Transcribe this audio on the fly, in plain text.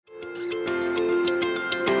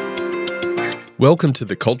Welcome to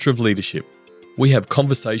the Culture of Leadership. We have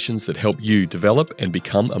conversations that help you develop and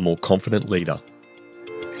become a more confident leader.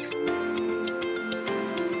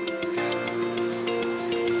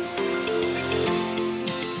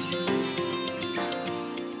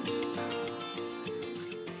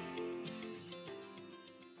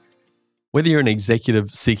 Whether you're an executive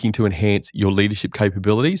seeking to enhance your leadership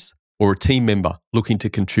capabilities or a team member looking to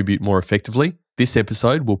contribute more effectively, this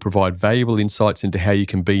episode will provide valuable insights into how you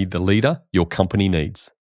can be the leader your company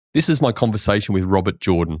needs. This is my conversation with Robert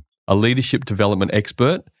Jordan, a leadership development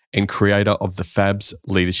expert and creator of the FABS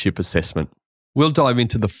Leadership Assessment. We'll dive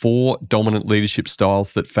into the 4 dominant leadership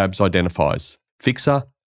styles that FABS identifies: fixer,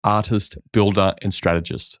 artist, builder, and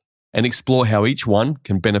strategist, and explore how each one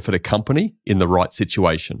can benefit a company in the right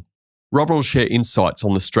situation. Robert will share insights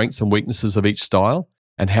on the strengths and weaknesses of each style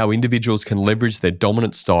and how individuals can leverage their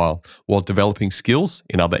dominant style while developing skills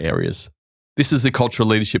in other areas. This is the Cultural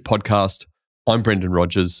Leadership Podcast. I'm Brendan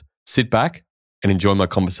Rogers. Sit back and enjoy my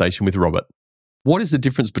conversation with Robert. What is the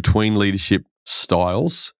difference between leadership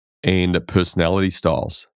styles and personality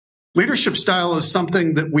styles? Leadership style is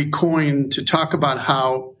something that we coined to talk about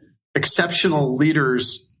how exceptional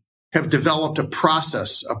leaders have developed a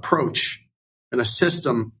process, approach, and a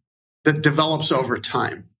system that develops over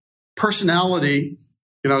time. Personality,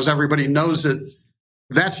 as everybody knows it,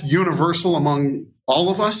 that's universal among all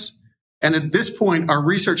of us. And at this point, our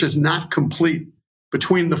research is not complete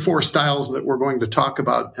between the 4 styles that we're going to talk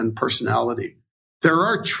about and personality. There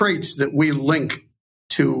are traits that we link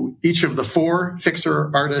to each of the 4: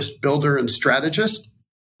 fixer, artist, builder, and strategist.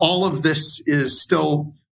 All of this is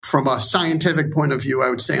still, from a scientific point of view,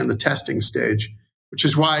 I would say, in the testing stage, which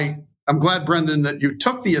is why I'm glad, Brendan, that you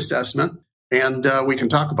took the assessment and we can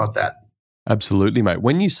talk about that. Absolutely, mate.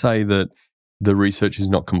 When you say that the research is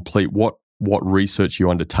not complete, what research are you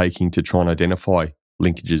undertaking to try and identify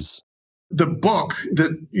linkages? The book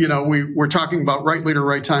that we're talking about, Right Leader,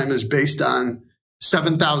 Right Time, is based on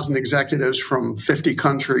 7,000 executives from 50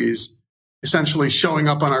 countries, essentially showing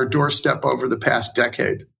up on our doorstep over the past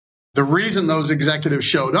decade. The reason those executives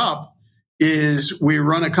showed up is we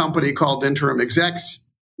run a company called Interim Execs.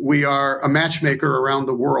 We are a matchmaker around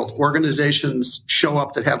the world. Organizations show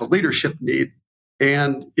up that have a leadership need.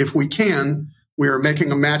 And if we can, we are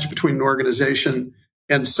making a match between an organization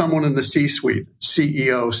and someone in the C-suite,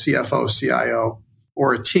 CEO, CFO, CIO,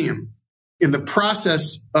 or a team. In the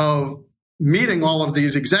process of meeting all of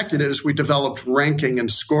these executives, we developed ranking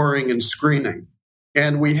and scoring and screening.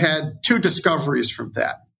 And we had 2 discoveries from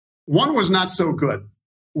that. One was not so good.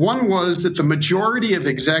 One was that the majority of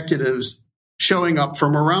executives showing up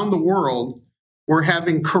from around the world were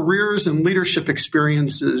having careers and leadership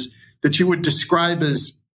experiences that you would describe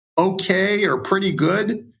as okay or pretty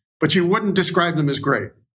good, but you wouldn't describe them as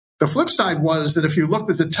great. The flip side was that if you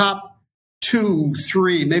looked at the top 2,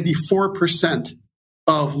 3, maybe 4%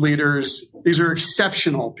 of leaders, these are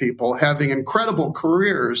exceptional people having incredible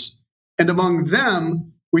careers. And among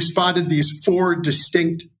them, we spotted these 4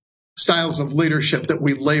 distinct styles of leadership that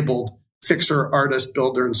we labeled fixer, artist,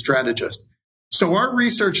 builder, and strategist. So our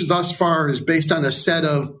research thus far is based on a set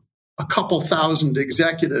of a couple thousand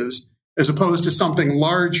executives as opposed to something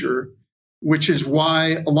larger, which is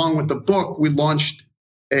why, along with the book, we launched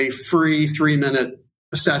a free 3-minute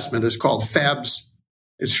assessment. It's called FABS.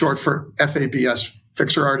 It's short for FABS,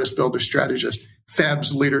 Fixer, Artist, Builder, Strategist,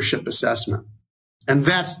 FABS Leadership Assessment. And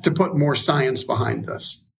that's to put more science behind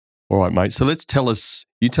this. All right, mate. So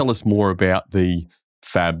you tell us more about the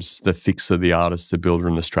FABS, the fixer, the artist, the builder,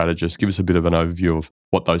 and the strategist. Give us a bit of an overview of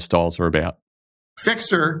what those styles are about.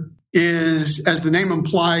 Fixer is, as the name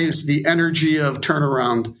implies, the energy of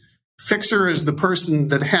turnaround. Fixer is the person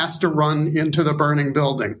that has to run into the burning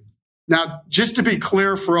building. Now, just to be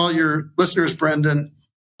clear for all your listeners, Brendan,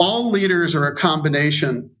 all leaders are a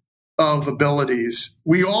combination of abilities.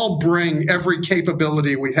 We all bring every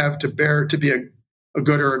capability we have to bear to be a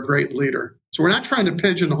good or a great leader. So we're not trying to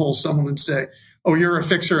pigeonhole someone and say, oh, you're a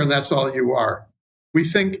fixer and that's all you are. We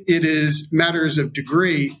think it is matters of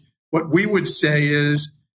degree. What we would say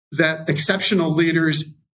is that exceptional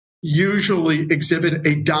leaders usually exhibit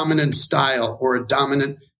a dominant style or a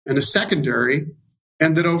dominant and a secondary,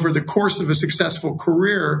 and that over the course of a successful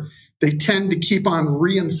career, they tend to keep on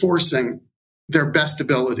reinforcing their best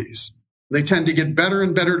abilities. They tend to get better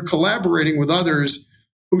and better at collaborating with others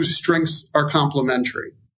whose strengths are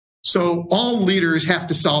complementary. So all leaders have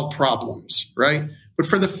to solve problems, right? But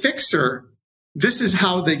for the fixer, this is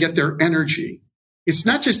how they get their energy. It's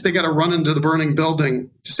not just they got to run into the burning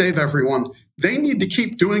building to save everyone. They need to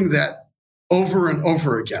keep doing that over and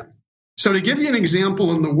over again. So to give you an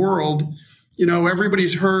example in the world,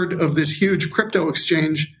 everybody's heard of this huge crypto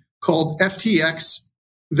exchange called FTX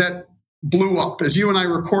that blew up. As you and I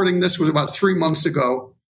are recording this was about 3 months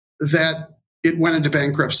ago that it went into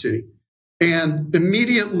bankruptcy. And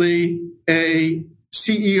immediately a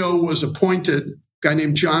CEO was appointed, a guy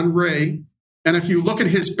named John Ray. And if you look at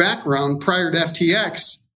his background prior to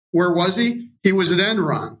FTX, where was he? He was at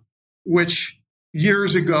Enron, which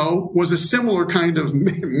years ago was a similar kind of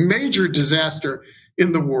major disaster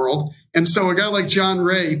in the world. And so a guy like John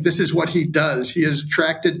Ray, this is what he does. He is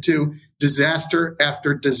attracted to disaster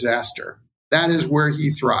after disaster. That is where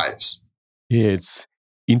he thrives. Yeah, it's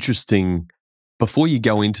interesting. Before you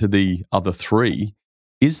go into the other three,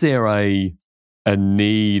 is there a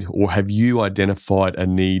need, or have you identified a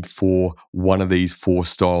need for one of these four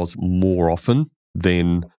styles more often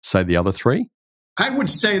than, say, the other three? I would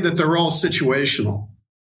say that they're all situational.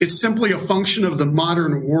 It's simply a function of the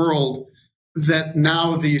modern world that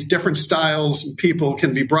now these different styles and people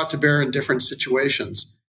can be brought to bear in different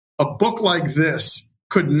situations. A book like this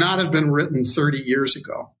could not have been written 30 years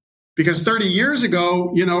ago. Because 30 years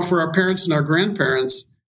ago, for our parents and our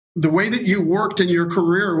grandparents, the way that you worked in your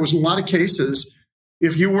career was in a lot of cases,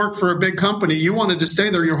 if you worked for a big company, you wanted to stay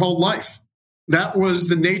there your whole life. That was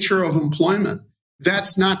the nature of employment.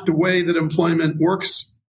 That's not the way that employment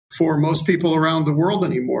works for most people around the world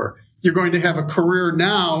anymore. You're going to have a career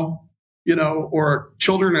now, or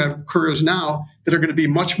children have careers now that are going to be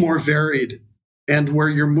much more varied and where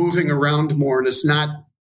you're moving around more, and it's not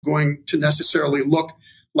going to necessarily look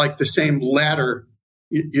like the same ladder,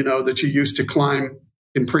 that you used to climb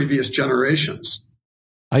in previous generations.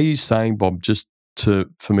 Are you saying, Bob, just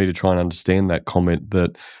for me to try and understand that comment,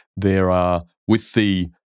 that there are, with the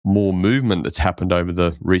more movement that's happened over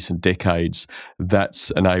the recent decades,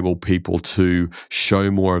 that's enabled people to show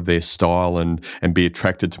more of their style and be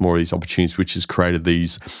attracted to more of these opportunities, which has created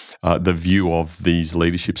these the view of these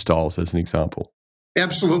leadership styles, as an example?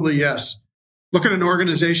 Absolutely, yes. Look at an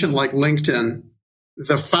organization like LinkedIn.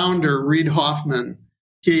 The founder, Reid Hoffman,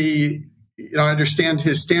 I understand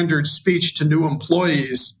his standard speech to new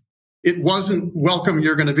employees. It wasn't, welcome,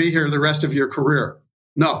 you're going to be here the rest of your career.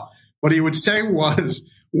 No, what he would say was,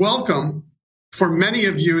 welcome. For many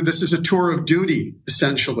of you, this is a tour of duty,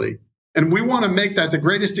 essentially. And we want to make that the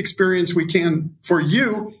greatest experience we can for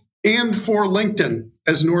you and for LinkedIn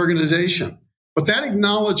as an organization. But that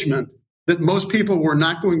acknowledgement that most people were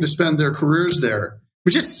not going to spend their careers there,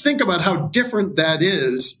 but just think about how different that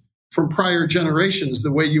is from prior generations,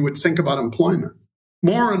 the way you would think about employment.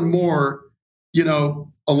 More and more,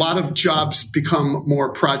 a lot of jobs become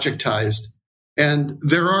more projectized. And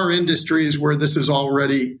there are industries where this is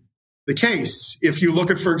already the case. If you look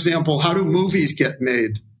at, for example, how do movies get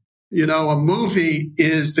made? A movie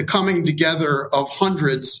is the coming together of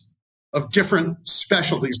hundreds of different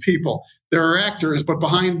specialties people. There are actors, but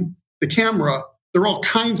behind the camera, there are all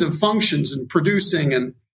kinds of functions in producing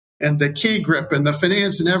and the key grip and the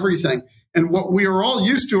finance and everything. And what we are all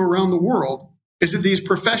used to around the world is that these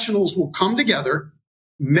professionals will come together,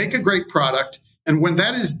 make a great product, and when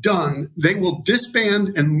that is done, they will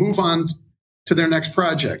disband and move on to their next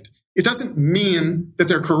project. It doesn't mean that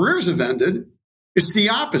their careers have ended. It's the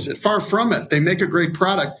opposite. Far from it. They make a great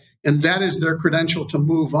product, and that is their credential to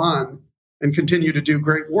move on and continue to do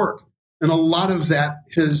great work. And a lot of that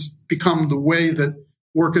has become the way that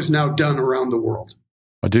work is now done around the world.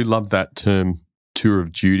 I do love that term, tour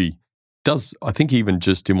of duty. Does, I think, even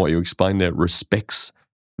just in what you explained there, respects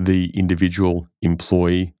the individual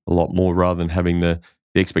employee a lot more, rather than having the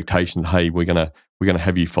expectation that, hey, we're gonna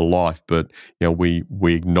have you for life, but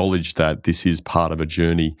we acknowledge that this is part of a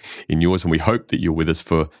journey in yours, and we hope that you're with us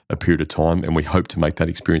for a period of time, and we hope to make that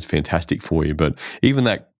experience fantastic for you. But even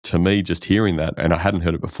that, to me, just hearing that, and I hadn't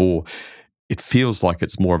heard it before, it feels like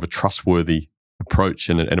it's more of a trustworthy approach,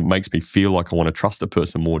 and it makes me feel like I want to trust the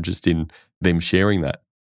person more just in them sharing that.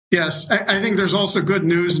 Yes, I think there's also good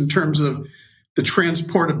news in terms of the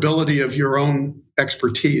transportability of your own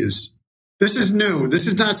expertise. This is new. This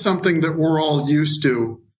is not something that we're all used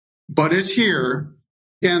to, but it's here.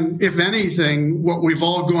 And if anything, what we've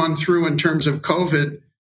all gone through in terms of COVID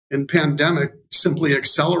and pandemic simply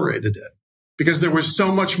accelerated it, because there was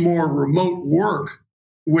so much more remote work,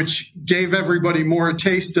 which gave everybody more a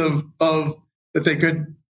taste of that they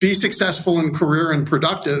could be successful in career and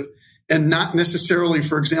productive and not necessarily,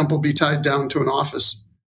 for example, be tied down to an office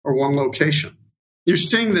or one location. You're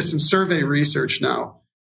seeing this in survey research now,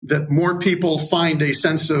 that more people find a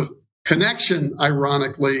sense of connection,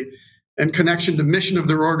 ironically, and connection to mission of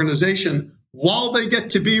their organization while they get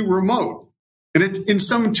to be remote. And in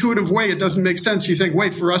some intuitive way, it doesn't make sense. You think,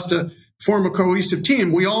 wait, for us to form a cohesive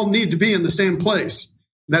team, we all need to be in the same place.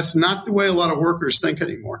 That's not the way a lot of workers think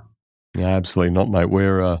anymore. Yeah, absolutely not, mate.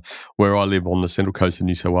 Where I live on the central coast of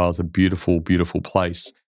New South Wales, a beautiful, beautiful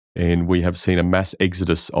place. And we have seen a mass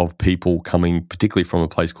exodus of people coming, particularly from a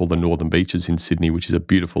place called the Northern Beaches in Sydney, which is a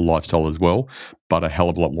beautiful lifestyle as well, but a hell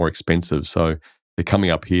of a lot more expensive. So they're coming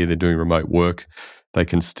up here, they're doing remote work. They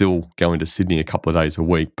can still go into Sydney a couple of days a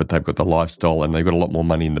week, but they've got the lifestyle and they've got a lot more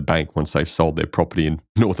money in the bank once they've sold their property in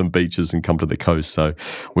Northern Beaches and come to the coast. So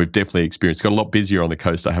we've definitely experienced, got a lot busier on the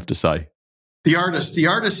coast, I have to say. The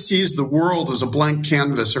artist sees the world as a blank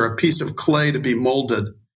canvas or a piece of clay to be molded.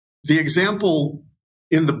 The example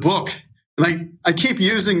in the book, and I keep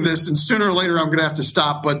using this, and sooner or later I'm going to have to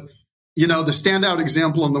stop, but the standout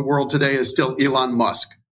example in the world today is still Elon Musk.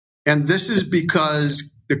 And this is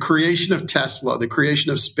because the creation of Tesla, the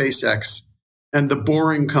creation of SpaceX, and the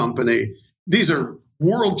Boring Company, these are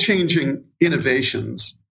world-changing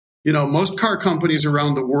innovations. Most car companies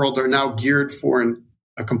around the world are now geared for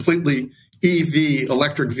a completely EV,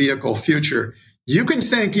 electric vehicle future. You can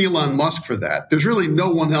thank Elon Musk for that. There's really no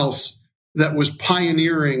one else that was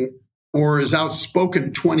pioneering or is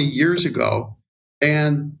outspoken 20 years ago.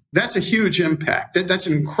 And that's a huge impact. That's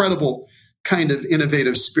an incredible kind of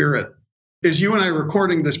innovative spirit. As you and I are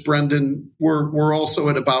recording this, Brendan, we're also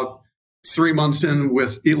at about 3 months in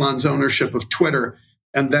with Elon's ownership of Twitter.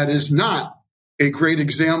 And that is not a great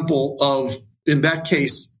example of, in that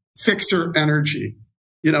case, fixer energy.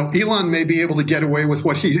 Elon may be able to get away with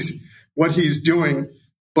what he's doing,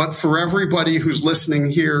 but for everybody who's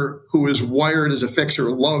listening here who is wired as a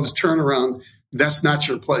fixer, loves turnaround, that's not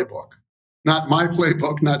your playbook. Not my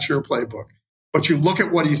playbook, not your playbook. But you look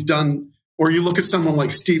at what he's done, or you look at someone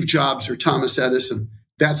like Steve Jobs or Thomas Edison,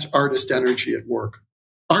 that's artist energy at work.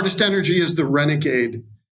 Artist energy is the renegade.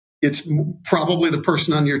 It's probably the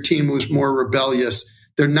person on your team who's more rebellious.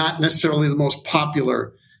 They're not necessarily the most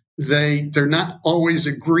popular. They're not always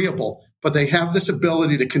agreeable, but they have this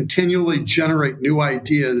ability to continually generate new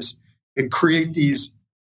ideas and create these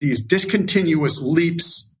discontinuous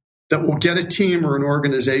leaps that will get a team or an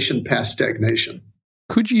organization past stagnation.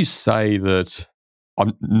 Could you say that,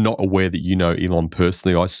 I'm not aware that you know Elon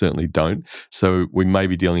personally, I certainly don't, so we may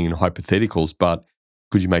be dealing in hypotheticals, but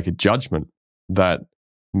could you make a judgment that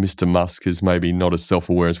Mr. Musk is maybe not as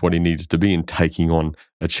self-aware as what he needs to be in taking on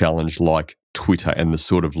a challenge like Twitter and the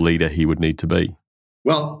sort of leader he would need to be?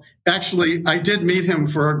 Well, actually, I did meet him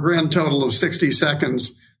for a grand total of 60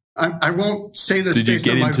 seconds. I won't say this. Did you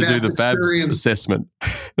get him to do the FABS assessment?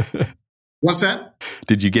 What's that?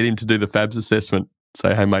 Did you get him to do the FABS assessment?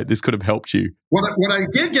 Say, hey, mate, this could have helped you. What I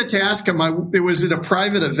did get to ask him, it was at a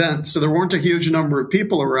private event, so there weren't a huge number of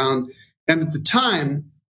people around. And at the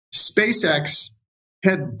time, SpaceX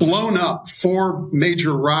had blown up 4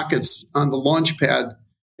 major rockets on the launch pad,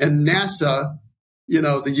 and NASA,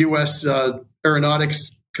 the U.S.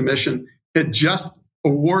 Aeronautics Commission, had just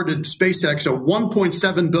awarded SpaceX a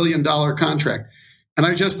 $1.7 billion contract. And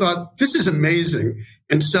I just thought, this is amazing.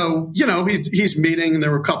 And so, he's meeting, and there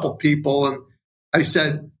were a couple people, and I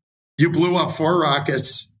said, you blew up 4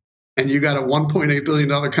 rockets and you got a $1.8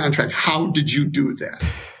 billion contract. How did you do that?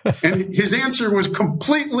 And his answer was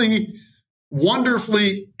completely,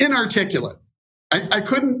 wonderfully inarticulate. I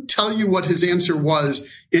couldn't tell you what his answer was.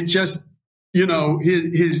 It just,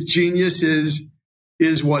 his genius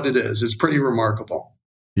is what it is. It's pretty remarkable.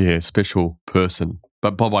 Yeah, special person.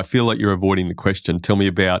 But Bob, I feel like you're avoiding the question. Tell me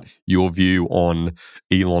about your view on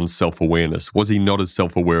Elon's self-awareness. Was he not as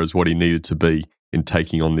self-aware as what he needed to be in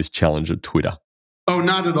taking on this challenge at Twitter? Oh,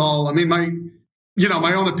 not at all. I mean, my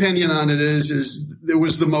own opinion on it is it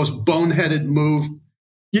was the most boneheaded move.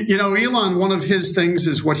 Elon, one of his things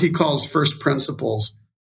is what he calls first principles,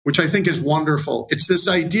 which I think is wonderful. It's this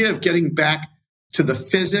idea of getting back to the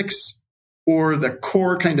physics or the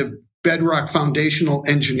core kind of bedrock foundational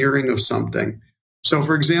engineering of something. So,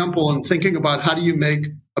 for example, in thinking about how do you make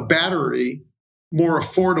a battery more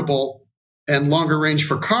affordable and longer range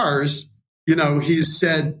for cars, he's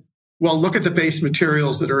said, well, look at the base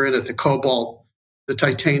materials that are in it, the cobalt, the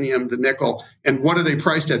titanium, the nickel, and what are they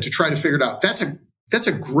priced at to try to figure it out. That's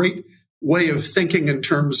a great way of thinking in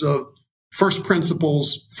terms of first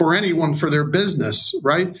principles for anyone for their business,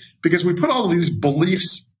 right? Because we put all of these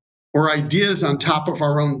beliefs or ideas on top of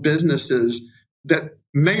our own businesses that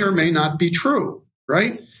may or may not be true,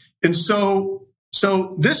 right? And so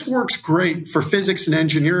this works great for physics and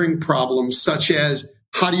engineering problems, such as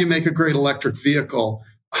how do you make a great electric vehicle?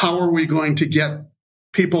 How are we going to get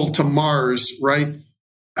people to Mars, right?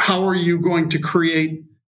 How are you going to create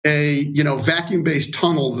a vacuum-based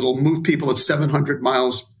tunnel that'll move people at 700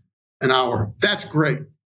 miles an hour? That's great.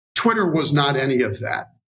 Twitter was not any of that.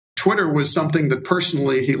 Twitter was something that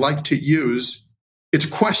personally he liked to use. It's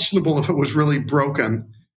questionable if it was really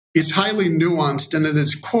broken. It's highly nuanced, and at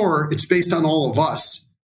its core, it's based on all of us.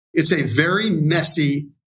 It's a very messy,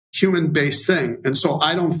 human-based thing. And so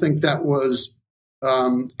I don't think that was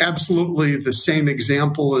absolutely the same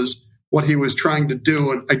example as what he was trying to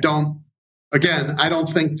do. And I don't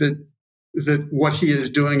think that what he is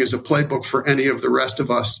doing is a playbook for any of the rest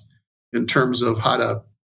of us in terms of how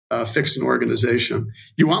to fix an organization.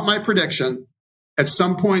 You want my prediction? At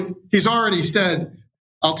some point, he's already said,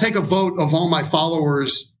 I'll take a vote of all my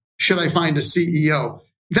followers should I find a CEO.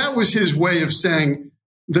 That was his way of saying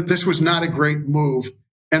that this was not a great move.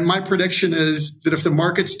 And my prediction is that if the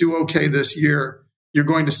markets do okay this year, you're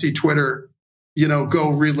going to see Twitter,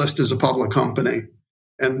 go relist as a public company.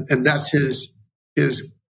 And that's his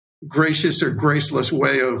gracious or graceless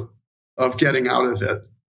way of getting out of it.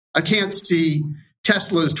 I can't see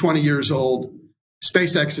Tesla is 20 years old.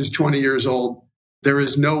 SpaceX is 20 years old. There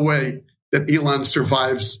is no way that Elon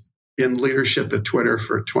survives in leadership at Twitter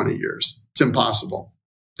for 20 years. It's impossible.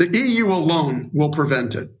 The EU alone will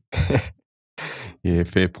prevent it. Yeah,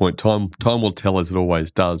 fair point. Time will tell, as it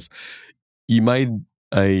always does. You made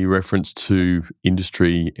a reference to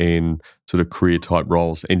industry and sort of career type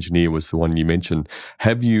roles. Engineer was the one you mentioned.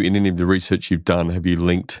 Have you, in any of the research you've done, have you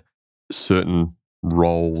linked certain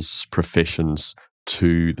roles, professions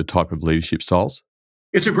to the type of leadership styles?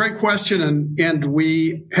 It's a great question, and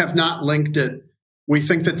we have not linked it. We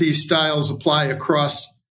think that these styles apply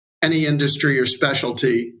across any industry or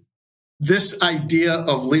specialty. This idea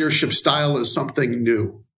of leadership style is something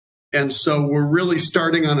new. And so we're really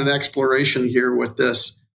starting on an exploration here with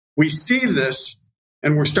this. We see this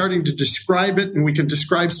and we're starting to describe it, and we can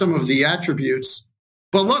describe some of the attributes.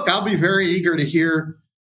 But look, I'll be very eager to hear,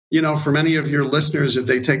 from any of your listeners, if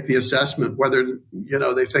they take the assessment, whether,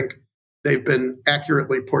 they think they've been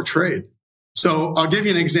accurately portrayed. So I'll give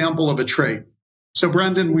you an example of a trait. So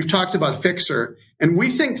Brendan, we've talked about fixer, and we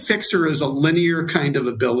think fixer is a linear kind of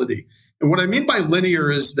ability. And what I mean by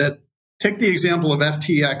linear is that, take the example of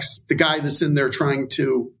FTX, the guy that's in there trying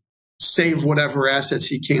to save whatever assets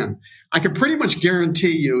he can. I can pretty much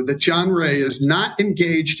guarantee you that John Ray is not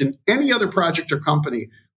engaged in any other project or company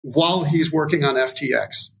while he's working on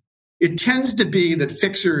FTX. It tends to be that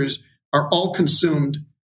fixers are all consumed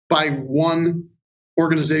by one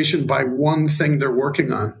organization, by one thing they're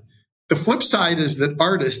working on. The flip side is that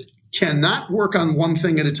artists cannot work on one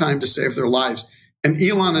thing at a time to save their lives. And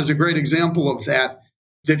Elon is a great example of that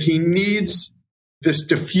he needs this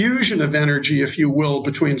diffusion of energy, if you will,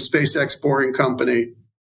 between SpaceX, Boring Company,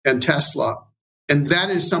 and Tesla. And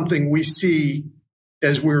that is something we see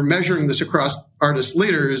as we're measuring this across artist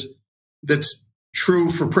leaders that's true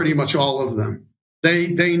for pretty much all of them.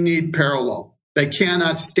 They need parallel. They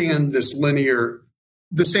cannot stand this linear.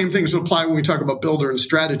 The same things apply when we talk about builder and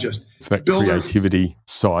strategist. It's that creativity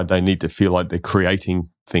side. They need to feel like they're creating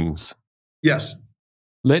things. Yes.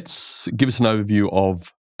 Let's give us an overview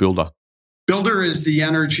of builder. Builder is the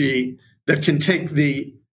energy that can take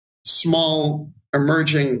the small,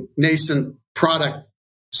 emerging, nascent product,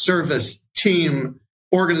 service, team,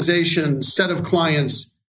 organization, set of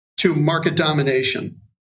clients to market domination.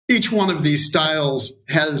 Each one of these styles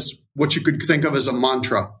has what you could think of as a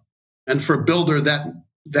mantra. And for builder,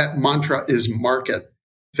 that mantra is market.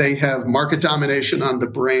 They have market domination on the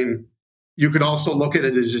brain. You could also look at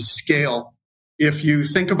it as a scale. If you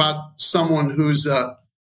think about someone who's a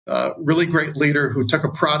really great leader who took a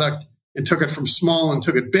product and took it from small and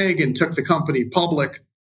took it big and took the company public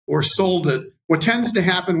or sold it, what tends to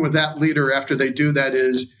happen with that leader after they do that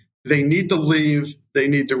is they need to leave, they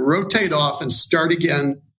need to rotate off and start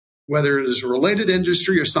again, whether it is a related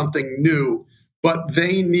industry or something new. But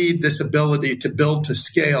they need this ability to build to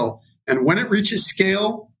scale. And when it reaches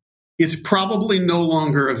scale, it's probably no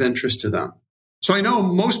longer of interest to them. So I know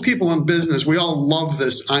most people in business, we all love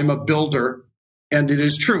this, I'm a builder. And it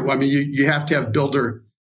is true. I mean, you have to have builder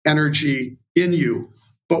energy in you.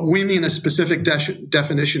 But we mean a specific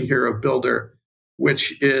definition here of builder,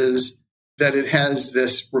 which is that it has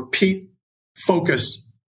this repeat focus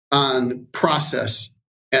on process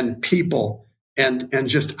and people and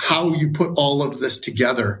just how you put all of this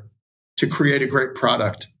together to create a great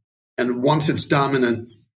product. And once it's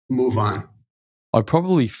dominant, move on. I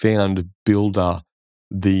probably found builder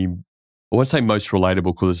I won't say most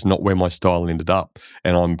relatable because it's not where my style ended up,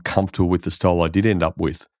 and I'm comfortable with the style I did end up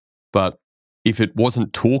with. But if it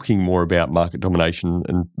wasn't talking more about market domination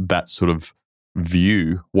and that sort of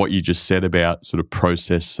view, what you just said about sort of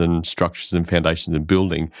process and structures and foundations and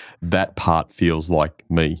building, that part feels like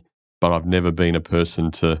me. But I've never been a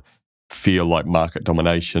person to feel like market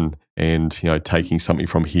domination and, taking something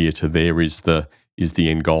from here to there is the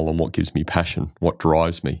end goal and what gives me passion, what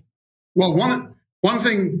drives me. Well, One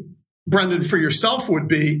thing, Brendan, for yourself would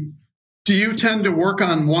be, do you tend to work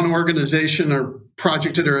on one organization or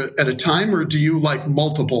project at a time, or do you like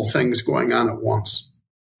multiple things going on at once?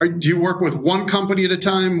 Or do you work with one company at a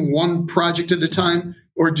time, one project at a time,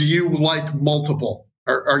 or do you like multiple?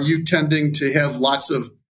 Are you tending to have lots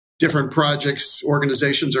of different projects,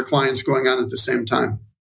 organizations, or clients going on at the same time?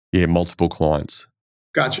 Yeah, multiple clients.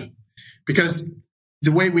 Gotcha. Because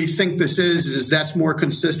the way we think this is that's more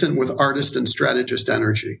consistent with artist and strategist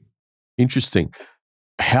energy. Interesting.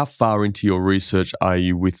 How far into your research are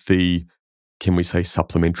you with the, can we say,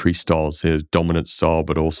 supplementary styles, the dominant style,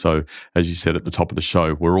 but also, as you said at the top of the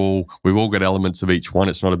show, we've all got elements of each one.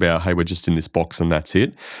 It's not about, hey, we're just in this box and that's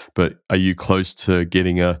it. But are you close to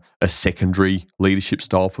getting a secondary leadership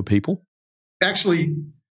style for people? Actually,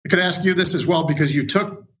 I could ask you this as well, because you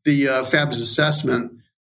took the FABS assessment.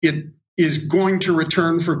 It is going to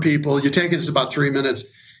return for people. You take it, it's about 3 minutes,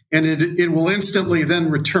 and it will instantly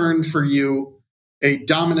then return for you a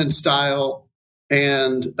dominant style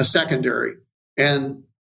and a secondary. And,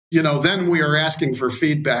 then we are asking for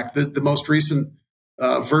feedback. The most recent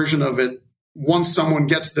version of it, once someone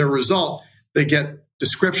gets their result, they get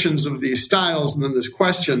descriptions of these styles and then this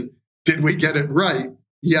question, did we get it right?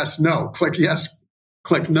 Yes, no. Click yes,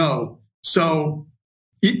 click no. So,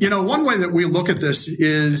 one way that we look at this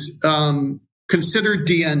is consider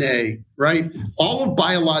DNA, right? All of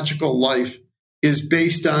biological life is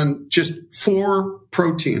based on just 4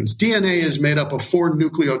 proteins. DNA is made up of 4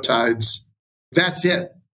 nucleotides. That's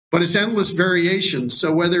it. But it's endless variation.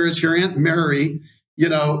 So whether it's your Aunt Mary,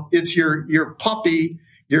 it's your puppy,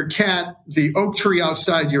 your cat, the oak tree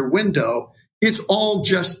outside your window, it's all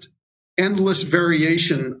just endless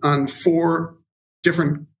variation on 4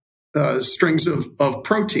 different strings of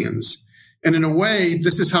proteins. And in a way,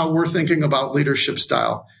 this is how we're thinking about leadership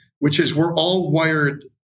style, which is we're all wired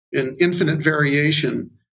in infinite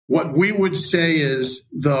variation. What we would say is,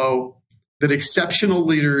 though, that exceptional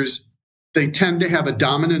leaders, they tend to have a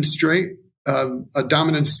dominant style,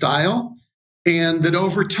 and that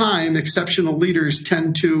over time, exceptional leaders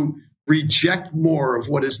tend to reject more of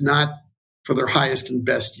what is not for their highest and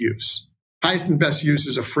best use. Highest and best use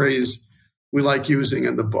is a phrase we like using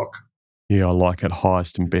in the book. Yeah, I like it.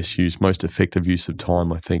 Highest and best use, most effective use of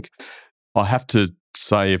time, I think. I have to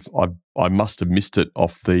say, if I must have missed it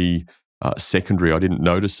off the secondary. I didn't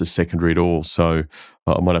notice the secondary at all, so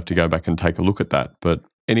I might have to go back and take a look at that. But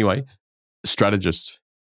anyway, strategist.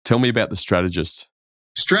 Tell me about the strategist.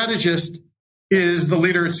 Strategist is the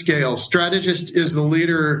leader at scale. Strategist is the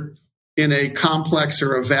leader in a complex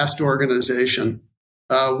or a vast organization.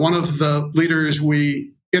 One of the leaders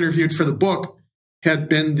we interviewed for the book had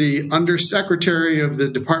been the Undersecretary of the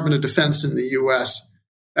Department of Defense in the U.S.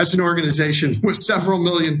 That's an organization with several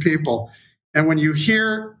million people. And when you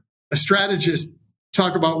hear a strategist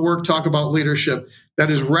talk about work, talk about leadership,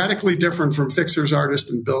 that is radically different from fixers, artists,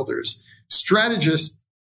 and builders. Strategists,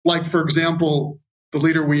 like, for example, the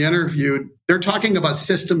leader we interviewed, they're talking about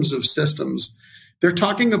systems of systems. They're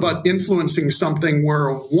talking about influencing something where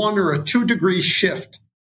a 1 or a 2 degree shift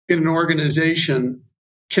in an organization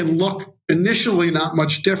can look initially not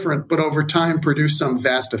much different, but over time produce some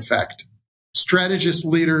vast effect. Strategist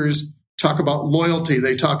leaders talk about loyalty.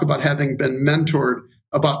 They talk about having been mentored,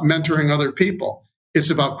 about mentoring other people. It's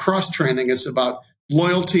about cross-training. It's about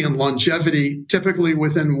loyalty and longevity, typically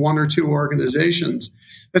within 1 or 2 organizations.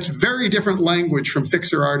 That's very different language from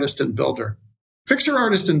fixer, artist, and builder. Fixer,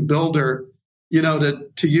 artist, and builder, to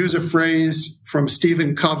use a phrase from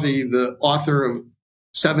Stephen Covey, the author of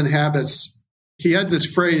 7 Habits, he had this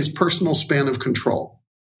phrase, personal span of control.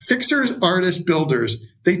 Fixers, artists, builders,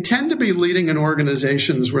 they tend to be leading in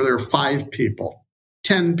organizations where there are 5 people,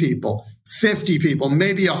 10 people, 50 people,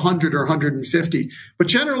 maybe 100 or 150. But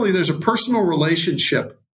generally, there's a personal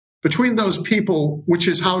relationship between those people, which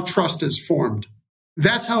is how trust is formed.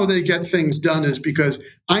 That's how they get things done, is because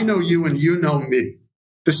I know you and you know me.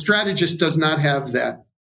 The strategist does not have that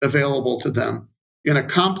available to them. In a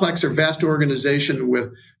complex or vast organization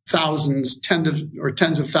with thousands,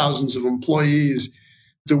 tens of thousands of employees,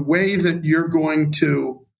 the way that you're going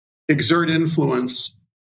to exert influence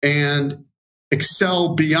and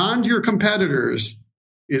excel beyond your competitors,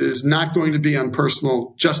 it is not going to be on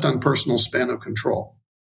personal span of control.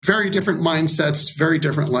 Very different mindsets, very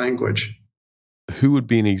different language. Who would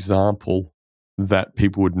be an example that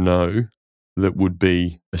people would know that would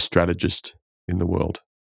be a strategist in the world?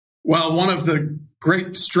 Well, one of the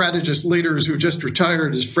great strategist leaders who just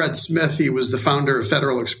retired is Fred Smith. He was the founder of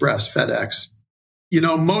Federal Express, FedEx.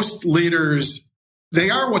 Most leaders, they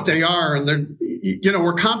are what they are, and they're,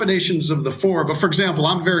 we're combinations of the 4. But for example,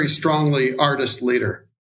 I'm very strongly artist leader,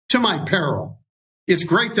 to my peril. it's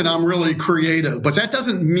great that I'm really creative, but that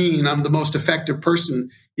doesn't mean I'm the most effective person,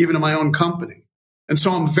 even in my own company. And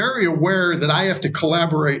so I'm very aware that I have to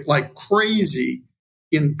collaborate like crazy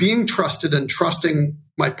in being trusted and trusting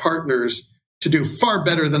my partners to do far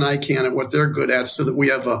better than I can at what they're good at so that we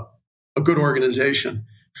have a good organization.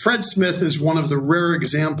 Fred Smith is one of the rare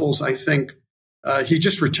examples, I think. He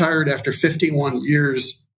just retired after 51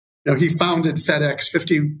 years. He founded FedEx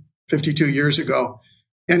 52 years ago,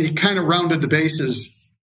 and he kind of rounded the bases.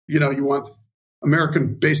 You want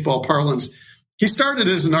American baseball parlance. He started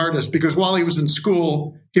as an artist because while he was in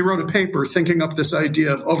school, he wrote a paper thinking up this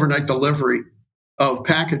idea of overnight delivery of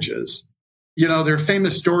packages. There are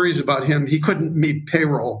famous stories about him. He couldn't meet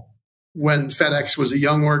payroll when FedEx was a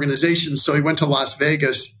young organization, so he went to Las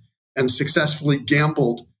Vegas and successfully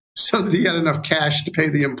gambled so that he had enough cash to pay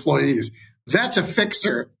the employees. That's a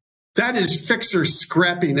fixer. That is fixer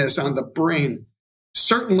scrappiness on the brain.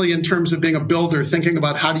 Certainly in terms of being a builder, thinking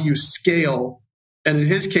about how do you scale, and in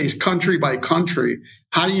his case, country by country,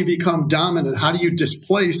 how do you become dominant? How do you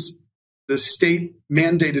displace the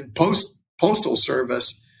state-mandated postal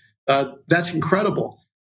service? That's incredible.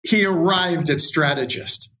 He arrived at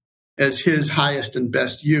strategist as his highest and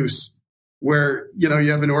best use, where, you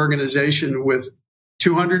have an organization with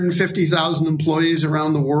 250,000 employees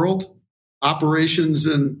around the world, operations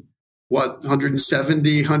in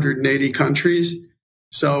 170, 180 countries.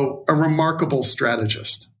 So a remarkable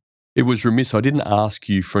strategist. It was remiss. I didn't ask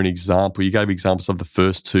you for an example. You gave examples of the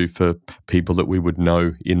first two for people that we would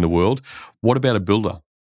know in the world. What about a builder?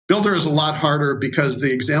 Builder is a lot harder because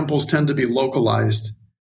the examples tend to be localized,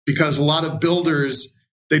 because a lot of builders,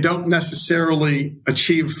 they don't necessarily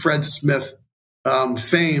achieve Fred Smith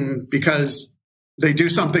fame because they do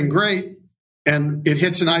something great and it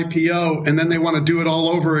hits an IPO and then they want to do it all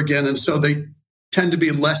over again. And so they tend to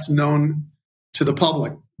be less known to the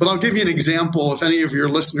public. But I'll give you an example. If any of your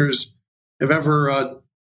listeners have ever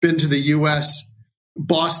been to the US,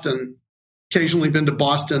 Boston, occasionally been to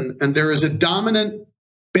Boston, and there is a dominant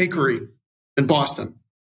bakery in Boston.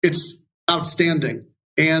 It's outstanding.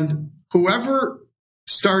 And whoever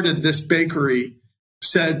started this bakery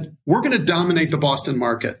said, we're going to dominate the Boston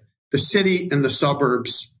market, the city and the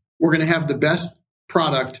suburbs. We're going to have the best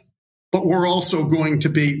product, but we're also going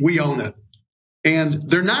to we own it. And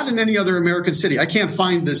they're not in any other American city. I can't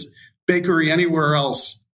find this bakery anywhere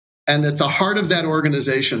else. And at the heart of that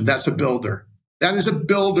organization, that's a builder. That is a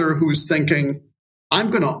builder who's thinking, I'm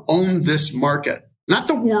going to own this market, not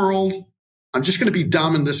the world. I'm just going to be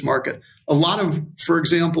dominant in this market. A lot of, for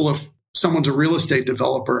example, if someone's a real estate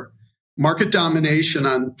developer, market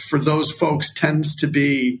domination for those folks tends to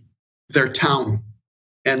be their town.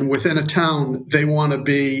 And within a town, they want to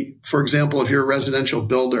be, for example, if you're a residential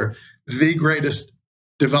builder, the greatest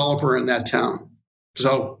developer in that town.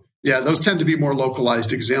 So, yeah, those tend to be more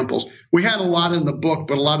localized examples. We had a lot in the book,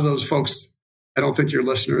 but a lot of those folks, I don't think your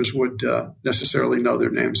listeners would necessarily know their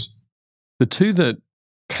names. The two that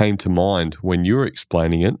came to mind when you were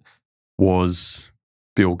explaining it was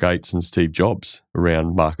Bill Gates and Steve Jobs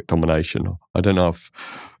around market domination. I don't know if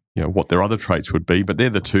what their other traits would be, but they're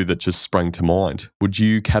the two that just sprang to mind. Would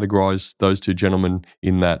you categorize those two gentlemen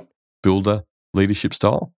in that builder leadership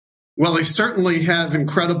style? Well, they certainly have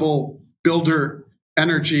incredible builder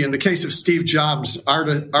energy. In the case of Steve Jobs,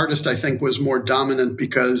 artist, I think, was more dominant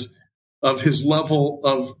because of his level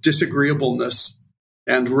of disagreeableness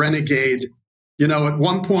and renegade. At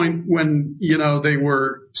one point when, they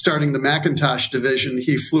were starting the Macintosh division,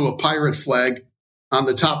 he flew a pirate flag on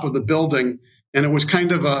the top of the building, and it was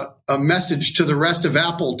kind of a message to the rest of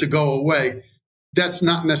Apple to go away. That's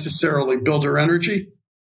not necessarily builder energy.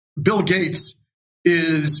 Bill Gates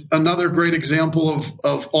is another great example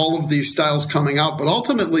of all of these styles coming out. But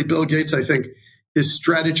ultimately, Bill Gates, I think, his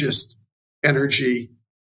strategist energy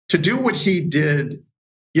to do what he did,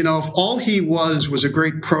 if all he was a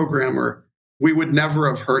great programmer, we would never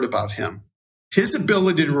have heard about him. His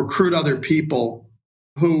ability to recruit other people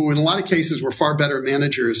who, in a lot of cases, were far better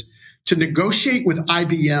managers, to negotiate with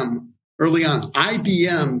IBM early on.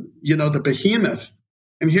 IBM, the behemoth.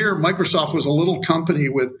 And here, Microsoft was a little company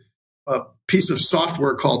with a piece of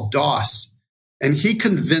software called DOS. And he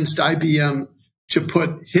convinced IBM to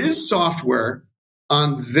put his software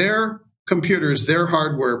on their computers, their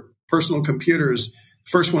hardware, personal computers,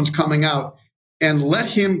 first ones coming out, and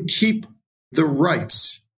let him keep the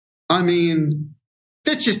rights. I mean,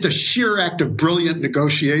 that's just a sheer act of brilliant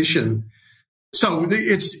negotiation. So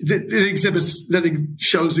it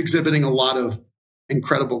shows exhibiting a lot of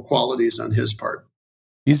incredible qualities on his part.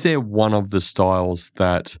 Is there one of the styles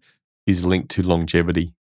that is linked to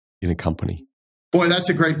longevity in a company? Boy, that's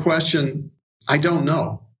a great question. I don't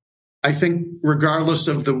know. I think regardless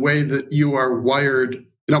of the way that you are wired,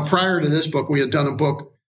 prior to this book, we had done a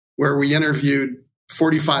book where we interviewed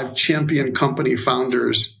 45 champion company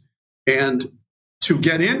founders. And to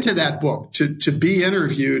get into that book, to be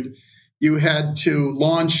interviewed, you had to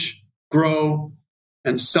launch, grow,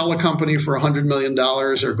 and sell a company for $100 million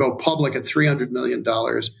or go public at $300 million.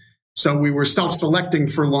 So we were self-selecting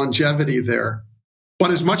for longevity there. But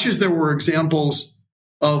as much as there were examples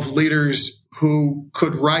of leaders who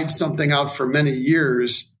could ride something out for many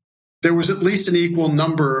years, there was at least an equal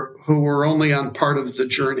number who were only on part of the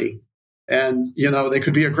journey. And, they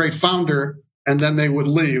could be a great founder and then they would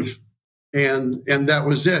leave. And that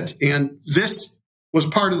was it. And this was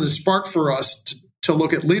part of the spark for us to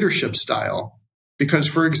look at leadership style. Because,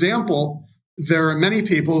 for example, there are many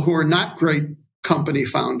people who are not great company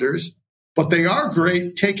founders, but they are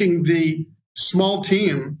great taking the small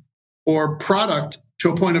team or product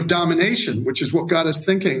to a point of domination, which is what got us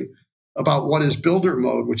thinking about what is builder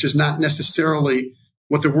mode, which is not necessarily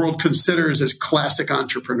what the world considers as classic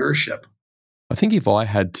entrepreneurship. I think if I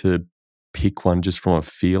had to pick one just from a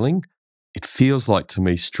feeling, it feels like to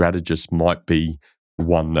me strategist might be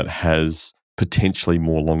one that has potentially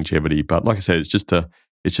more longevity. But like I said, it's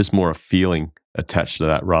just more a feeling attached to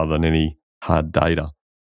that rather than any hard data.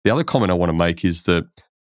 The other comment I want to make is that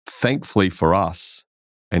thankfully for us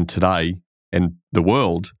and today and the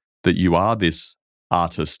world that you are this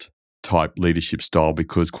artist type leadership style,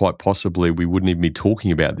 because quite possibly we wouldn't even be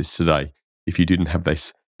talking about this today if you didn't have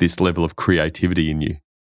this level of creativity in you.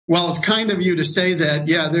 Well, it's kind of you to say that.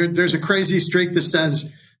 Yeah, there's a crazy streak that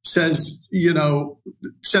says, said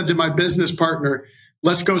to my business partner,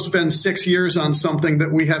 let's go spend 6 years on something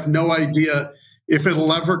that we have no idea if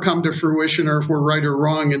it'll ever come to fruition or if we're right or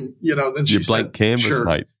wrong. And, then she Your blank said, canvas, sure.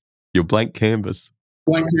 Mate. Your blank canvas.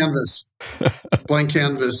 Blank canvas. Blank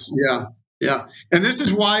canvas. Yeah. Yeah. And this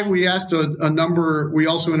is why we asked we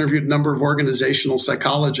also interviewed a number of organizational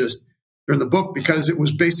psychologists during the book, because it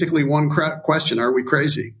was basically one question: are we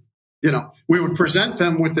crazy? We would present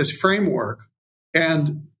them with this framework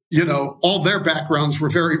and, all their backgrounds were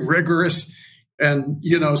very rigorous and,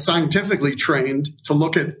 scientifically trained to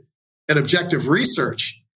look at objective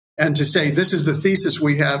research and to say, this is the thesis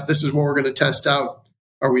we have. This is what we're going to test out.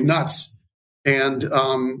 Are we nuts? And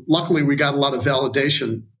luckily, we got a lot of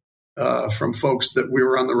validation from folks that we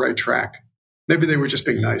were on the right track. Maybe they were just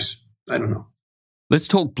being nice. I don't know. Let's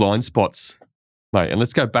talk blind spots, mate. And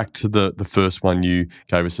let's go back to the first one you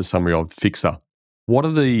gave us a summary of, fixer. What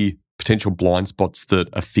are the potential blind spots that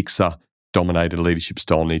a fixer-dominated leadership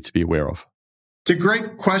style needs to be aware of? It's a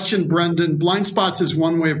great question, Brendan. Blind spots is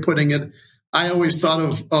one way of putting it. I always thought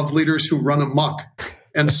of leaders who run amok.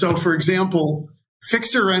 And so, for example,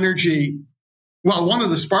 fixer energy. Well, one of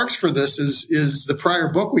the sparks for this is the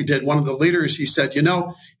prior book we did. One of the leaders, he said,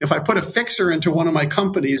 if I put a fixer into one of my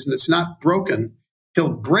companies and it's not broken,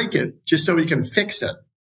 he'll break it just so he can fix it.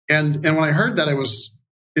 And when I heard that,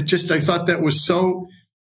 I thought that was so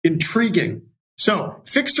intriguing. So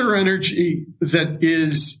fixer energy that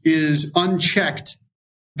is unchecked.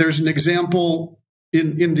 There's an example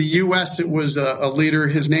in the US. It was a leader.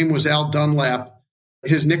 His name was Al Dunlap.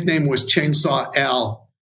 His nickname was Chainsaw Al.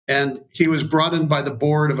 And he was brought in by the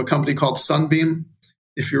board of a company called Sunbeam.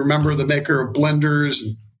 If you remember, the maker of blenders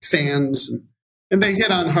and fans, and they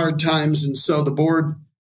hit on hard times. And so the board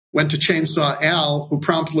went to Chainsaw Al, who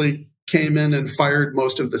promptly came in and fired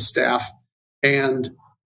most of the staff. And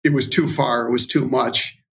it was too far. It was too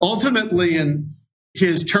much. Ultimately, in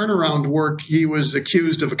his turnaround work, he was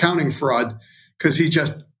accused of accounting fraud because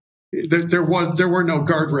there were no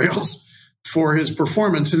guardrails for his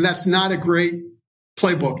performance. And that's not a great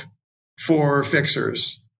playbook for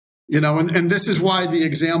fixers, and this is why the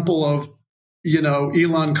example of,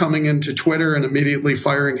 Elon coming into Twitter and immediately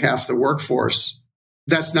firing half the workforce,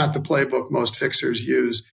 that's not the playbook most fixers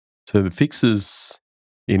use. So the fixers,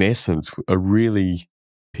 in essence, are really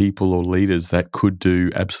people or leaders that could do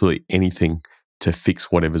absolutely anything to fix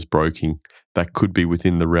whatever's broken. That could be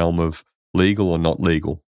within the realm of legal or not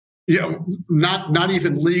legal. Yeah, not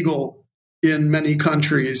even legal in many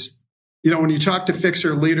countries. When you talk to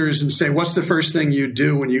fixer leaders and say, what's the first thing you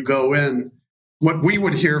do when you go in? What we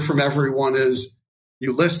would hear from everyone is,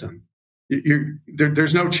 you listen.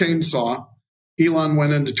 There's no chainsaw. Elon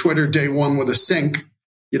went into Twitter day one with a sink,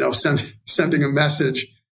 sending a message.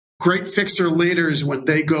 Great fixer leaders, when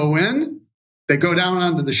they go in, they go down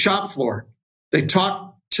onto the shop floor. They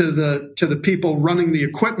talk to the people running the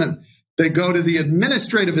equipment. They go to the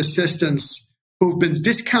administrative assistants who've been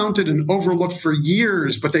discounted and overlooked for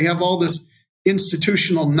years, but they have all this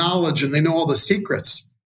institutional knowledge and they know all the secrets.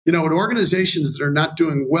 At organizations that are not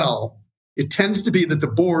doing well, it tends to be that the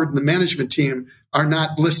board and the management team are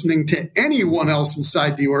not listening to anyone else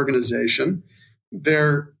inside the organization.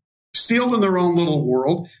 They're sealed in their own little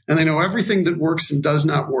world, and they know everything that works and does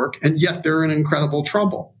not work, and yet they're in incredible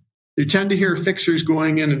trouble. You tend to hear fixers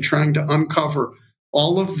going in and trying to uncover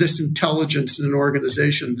all of this intelligence in an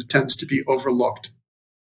organization that tends to be overlooked.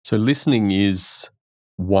 So listening is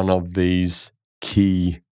one of these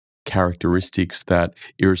key characteristics that,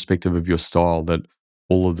 irrespective of your style, that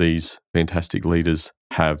all of these fantastic leaders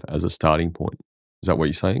have as a starting point. Is that what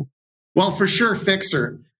you're saying? Well, for sure,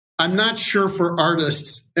 fixer. I'm not sure for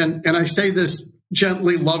artists, and I say this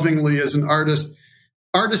gently, lovingly as an artist.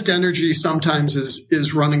 Artist energy sometimes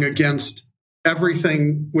is running against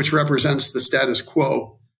everything which represents the status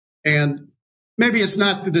quo. And maybe it's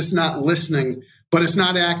not that it's not listening, but it's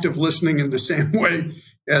not active listening in the same way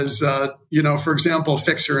as, for example,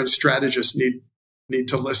 fixer and strategists need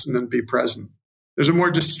to listen and be present. There's a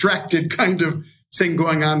more distracted kind of thing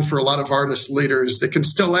going on for a lot of artist leaders that can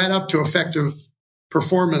still add up to effective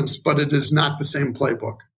performance, but it is not the same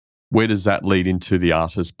playbook. Where does that lead into the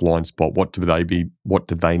artist's blind spot? What do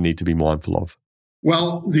they need to be mindful of?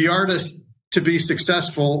 Well, the artist, to be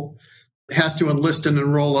successful, has to enlist and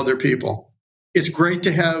enroll other people. It's great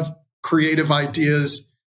to have creative ideas,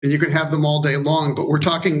 and you can have them all day long, but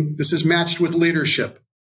this is matched with leadership.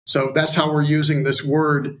 So that's how we're using this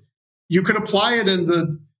word. You could apply it in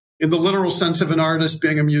the literal sense of an artist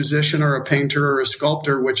being a musician or a painter or a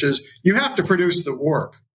sculptor, which is you have to produce the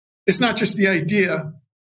work. It's not just the idea.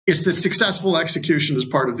 It's the successful execution as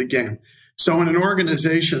part of the game. So in an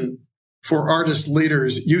organization for artist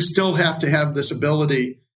leaders, you still have to have this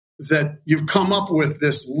ability that you've come up with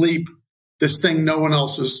this leap, this thing no one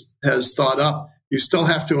else has thought up. You still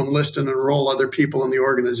have to enlist and enroll other people in the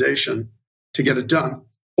organization to get it done.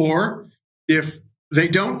 Or if they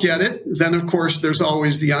don't get it, then of course there's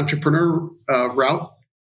always the entrepreneur route.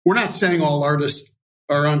 We're not saying all artists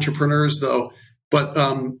are entrepreneurs though, but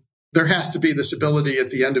there has to be this ability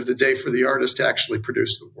at the end of the day for the artist to actually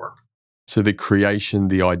produce the work. So the creation,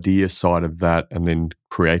 the idea side of that, and then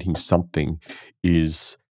creating something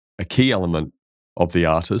is a key element of the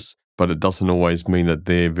artist, but it doesn't always mean that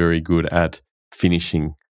they're very good at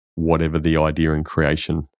finishing whatever the idea and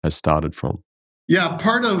creation has started from. Yeah,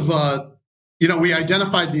 part of, we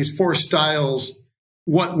identified these 4 styles.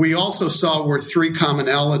 What we also saw were 3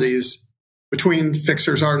 commonalities between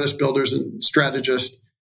fixers, artists, builders, and strategists,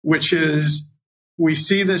 which is we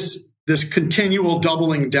see this continual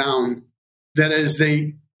doubling down that as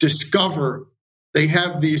they discover they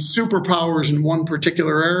have these superpowers in one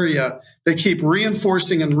particular area, they keep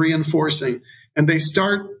reinforcing and reinforcing, and they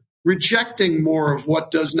start rejecting more of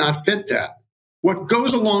what does not fit that. What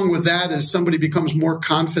goes along with that is somebody becomes more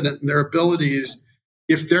confident in their abilities.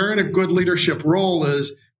 If they're in a good leadership role,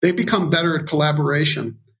 is they become better at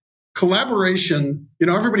collaboration. Collaboration,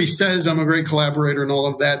 everybody says I'm a great collaborator and all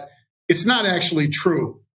of that. It's not actually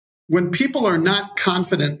true. When people are not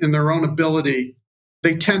confident in their own ability,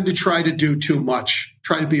 they tend to try to do too much,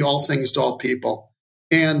 try to be all things to all people.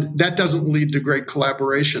 And that doesn't lead to great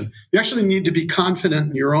collaboration. You actually need to be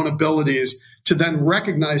confident in your own abilities to then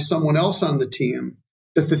recognize someone else on the team,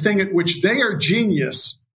 that the thing at which they are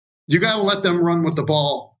genius, you got to let them run with the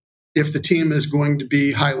ball if the team is going to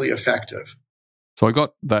be highly effective. So I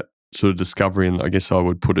got that sort of discovery, and I guess I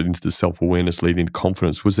would put it into the self-awareness leading to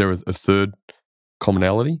confidence. Was there a third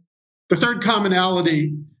commonality? The third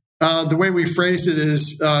commonality, the way we phrased it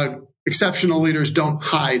is exceptional leaders don't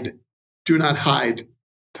hide, do not hide.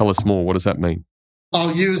 Tell us more. What does that mean?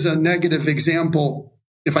 I'll use a negative example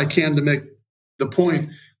if I can to make the point.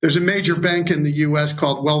 There's a major bank in the U.S.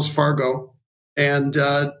 called Wells Fargo, and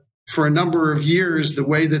for a number of years, the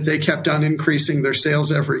way that they kept on increasing their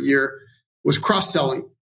sales every year was cross-selling.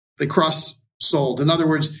 They cross-sold. In other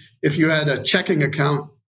words, if you had a checking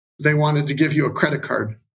account, they wanted to give you a credit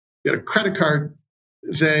card. You had a credit card,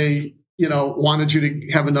 they wanted you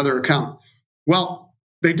to have another account. Well,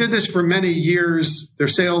 they did this for many years. Their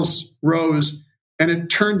sales rose, and it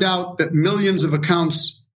turned out that millions of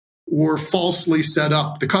accounts were falsely set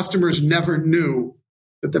up. The customers never knew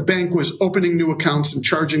that the bank was opening new accounts and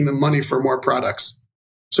charging them money for more products.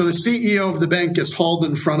 So the CEO of the bank gets hauled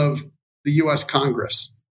in front of the U.S.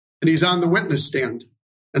 Congress, and he's on the witness stand.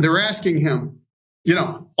 And they're asking him,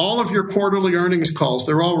 all of your quarterly earnings calls,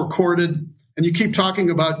 they're all recorded, and you keep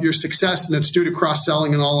talking about your success, and it's due to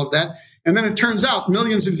cross-selling and all of that. And then it turns out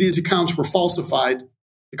millions of these accounts were falsified.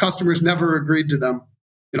 The customers never agreed to them.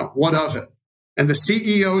 What of it? And the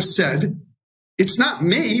CEO said, it's not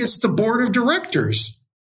me, it's the board of directors.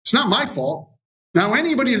 It's not my fault. Now,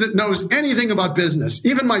 anybody that knows anything about business,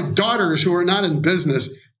 even my daughters who are not in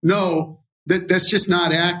business, know That's just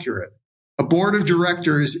not accurate. A board of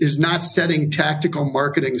directors is not setting tactical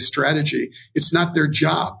marketing strategy. It's not their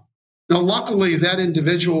job. Now, luckily, that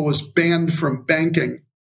individual was banned from banking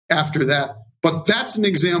after that, but that's an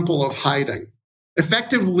example of hiding.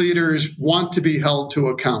 Effective leaders want to be held to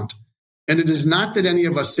account. And it is not that any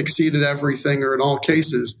of us succeed at everything or in all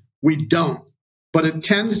cases. We don't. But it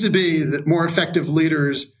tends to be that more effective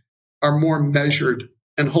leaders are more measured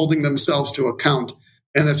and holding themselves to account,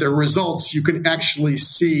 and that their results, you can actually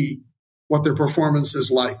see what their performance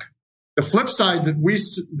is like. The flip side that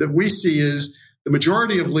we see is the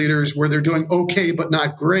majority of leaders, where they're doing okay but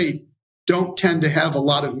not great, don't tend to have a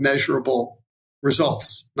lot of measurable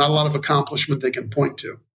results, not a lot of accomplishment they can point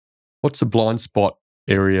to. What's a blind spot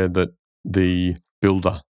area that the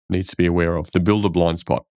builder needs to be aware of, the builder blind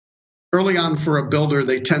spot? Early on for a builder,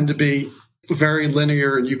 they tend to be very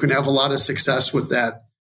linear, and you can have a lot of success with that.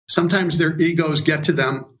 Sometimes their egos get to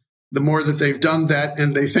them the more that they've done that,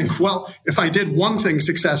 and they think, well, if I did one thing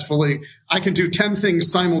successfully, I can do 10 things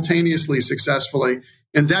simultaneously successfully.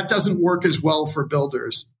 And that doesn't work as well for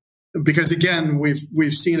builders. Because again,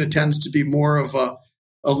 we've seen it tends to be more of a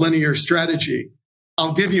linear strategy.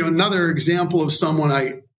 I'll give you another example of someone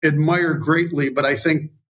I admire greatly, but I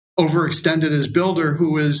think overextended as builder,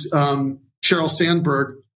 who is Sheryl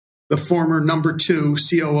Sandberg, the former number 2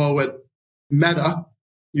 COO at Meta,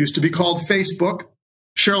 used to be called Facebook.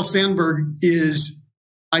 Sheryl Sandberg is,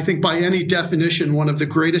 I think by any definition, one of the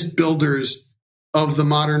greatest builders of the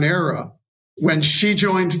modern era. When she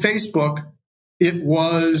joined Facebook, it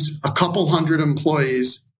was a couple hundred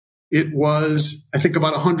employees. It was, I think,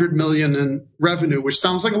 about 100 million in revenue, which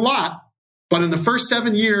sounds like a lot. But in the first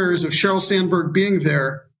 7 years of Sheryl Sandberg being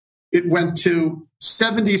there, it went to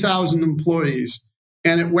 70,000 employees,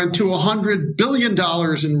 and it went to $100 billion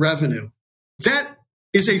in revenue. That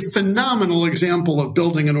is a phenomenal example of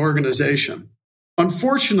building an organization.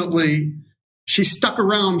 Unfortunately, she stuck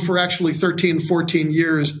around for actually 13, 14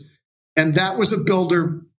 years, and that was a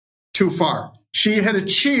builder too far. She had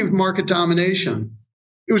achieved market domination.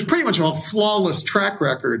 It was pretty much a flawless track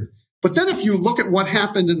record. But then if you look at what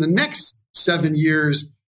happened in the next 7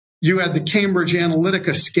 years, you had the Cambridge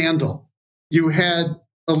Analytica scandal. You had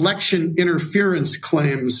election interference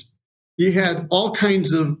claims. You had all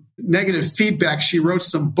kinds of negative feedback. She wrote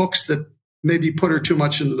some books that maybe put her too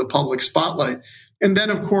much into the public spotlight. And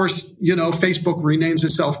then, of course, Facebook renames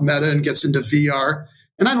itself Meta and gets into VR.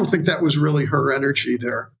 And I don't think that was really her energy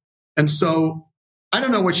there. And so I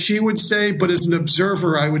don't know what she would say, but as an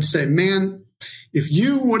observer, I would say, man, if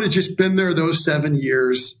you would have just been there those 7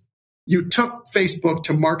 years, you took Facebook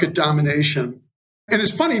to market domination. And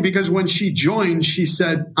it's funny because when she joined, she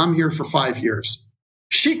said, I'm here for 5 years.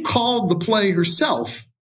 She called the play herself,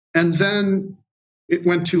 and then it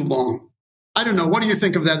went too long. I don't know. What do you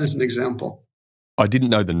think of that as an example? I didn't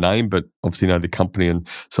know the name, but obviously know the company and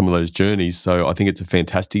some of those journeys. So I think it's a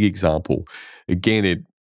fantastic example. Again,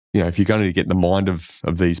 if you're going to get in the mind of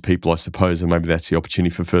these people, I suppose, and maybe that's the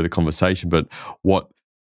opportunity for further conversation. But what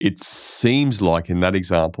it seems like in that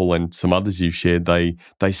example and some others you've shared,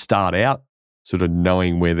 they start out sort of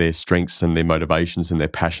knowing where their strengths and their motivations and their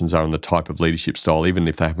passions are and the type of leadership style, even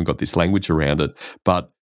if they haven't got this language around it.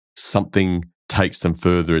 But something takes them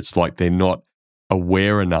further. It's like they're not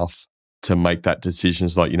aware enough to make that decision.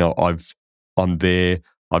 It's like, I'm there,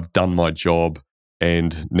 I've done my job,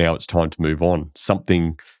 and now it's time to move on.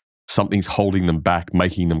 Something's holding them back,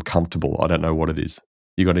 making them comfortable. I don't know what it is.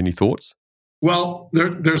 You got any thoughts? Well,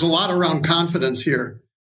 there's a lot around confidence here.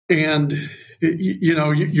 And,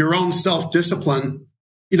 your own self-discipline.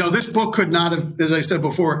 This book could not have, as I said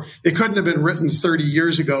before, it couldn't have been written 30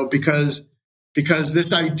 years ago because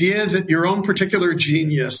this idea that your own particular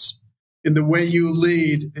genius in the way you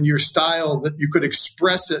lead and your style, that you could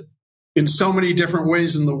express it in so many different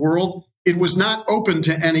ways in the world, it was not open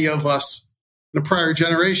to any of us in a prior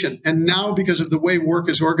generation. And now, because of the way work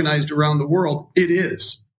is organized around the world, it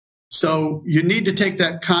is. So you need to take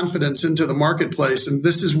that confidence into the marketplace. And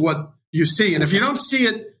this is what you see. And if you don't see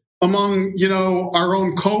it among, our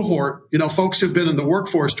own cohort, folks who've been in the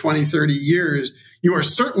workforce 20, 30 years, you are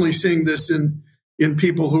certainly seeing this in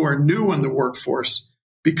people who are new in the workforce.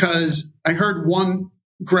 Because I heard one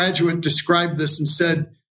graduate describe this and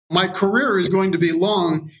said, my career is going to be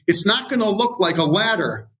long. It's not going to look like a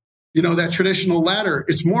ladder, that traditional ladder.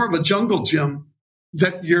 It's more of a jungle gym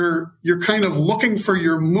that you're kind of looking for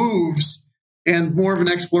your moves and more of an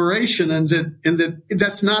exploration, and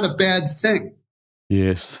that's not a bad thing.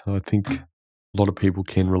 Yes, I think a lot of people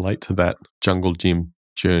can relate to that jungle gym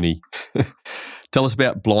journey. Tell us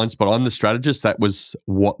about Blind Spot. I'm the strategist. That was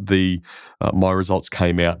what my results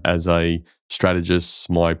came out as a strategist,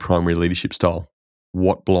 my primary leadership style.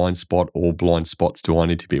 What blind spot or blind spots do I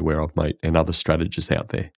need to be aware of, mate, and other strategists out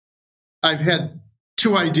there? I've had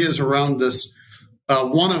two ideas around this.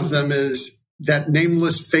 One of them is that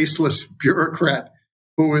nameless, faceless bureaucrat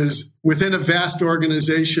who is within a vast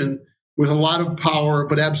organization with a lot of power,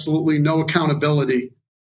 but absolutely no accountability.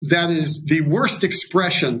 That is the worst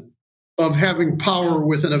expression of having power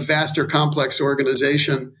within a vast or complex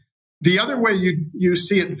organization. The other way you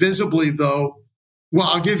see it visibly, though, well,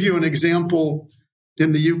 I'll give you an example.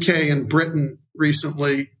 In the UK and Britain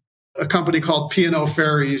recently, a company called P&O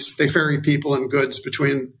Ferries, they ferry people and goods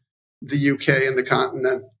between the UK and the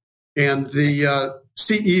continent. And the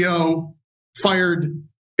CEO fired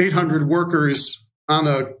 800 workers on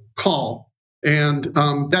a call. And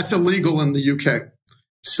that's illegal in the UK.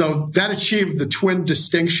 So that achieved the twin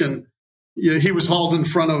distinction. He was hauled in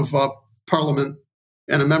front of Parliament,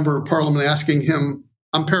 and a member of Parliament asking him,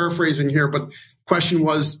 I'm paraphrasing here, but question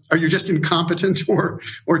was, are you just incompetent or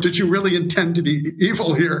did you really intend to be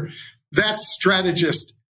evil here? That's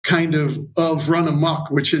strategist kind of run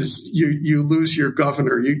amok, which is you lose your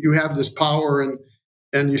governor. You have this power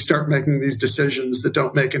and you start making these decisions that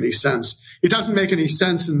don't make any sense. It doesn't make any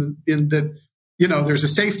sense in that, there's a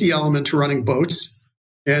safety element to running boats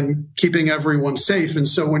and keeping everyone safe. And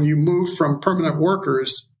so when you move from permanent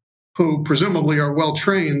workers who presumably are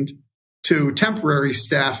well-trained to temporary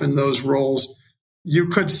staff in those roles, you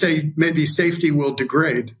could say maybe safety will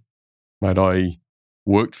degrade. Mate, I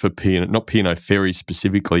worked for P&O, not P&O Ferries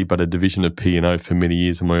specifically, but a division of P&O for many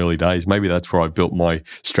years in my early days. Maybe that's where I built my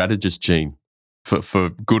strategist gene for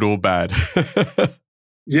good or bad.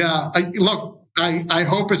 Yeah. I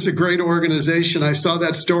hope it's a great organization. I saw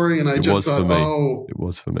that story and I just thought, oh. It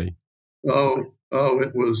was for me. Oh,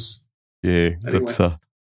 it was. Yeah, anyway. That's,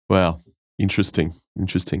 wow, interesting.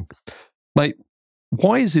 Mate,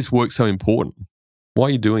 why is this work so important? Why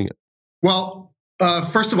are you doing it? Well,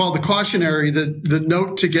 first of all, the cautionary, the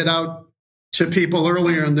note to get out to people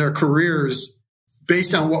earlier in their careers,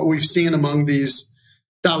 based on what we've seen among these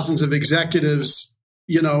thousands of executives,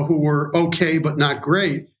 who were okay but not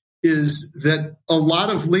great, is that a lot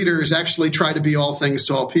of leaders actually try to be all things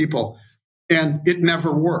to all people, and it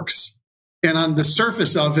never works. And on the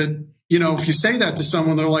surface of it, if you say that to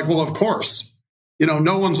someone, they're like, well, of course.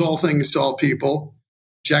 No one's all things to all people.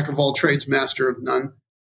 Jack of all trades, master of none.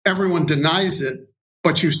 Everyone denies it,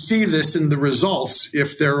 but you see this in the results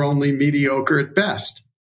if they're only mediocre at best.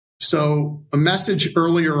 So a message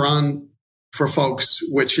earlier on for folks,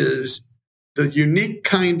 which is the unique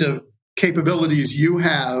kind of capabilities you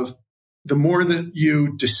have, the more that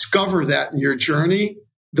you discover that in your journey,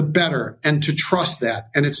 the better, and to trust that.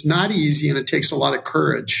 And it's not easy, and it takes a lot of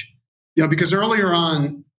courage. Because earlier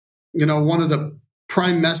on, one of the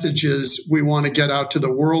prime messages we want to get out to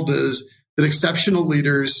the world is that exceptional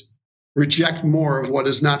leaders reject more of what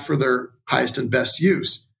is not for their highest and best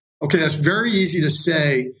use. Okay, that's very easy to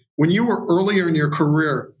say. When you were earlier in your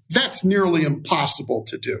career, that's nearly impossible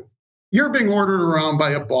to do. You're being ordered around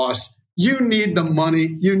by a boss. You need the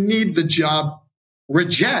money. You need the job.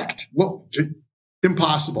 Reject. Well,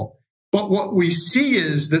 impossible. But what we see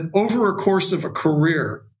is that over a course of a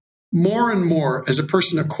career, more and more, as a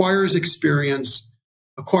person acquires experience,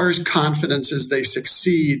 acquires confidence as they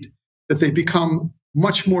succeed, that they become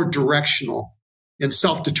much more directional and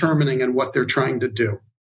self-determining in what they're trying to do.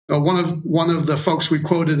 One of the folks we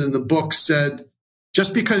quoted in the book said,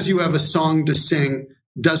 just because you have a song to sing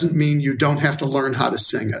doesn't mean you don't have to learn how to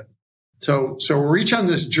sing it. So we're each on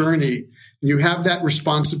this journey. You have that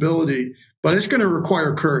responsibility, but it's going to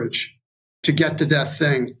require courage to get to that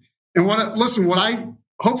thing. And what I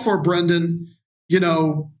hope for, Brendan,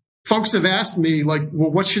 folks have asked me, like,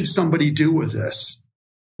 well, what should somebody do with this?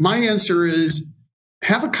 My answer is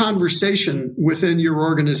have a conversation within your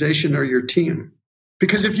organization or your team.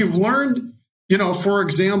 Because if you've learned, for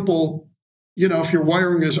example, if you're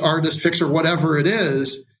wiring as artist, fixer, whatever it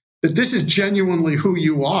is, that this is genuinely who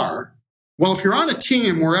you are. Well, if you're on a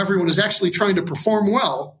team where everyone is actually trying to perform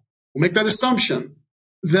well, we'll make that assumption,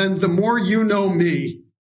 then the more you know me,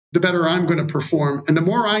 the better I'm going to perform. And the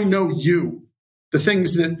more I know you, the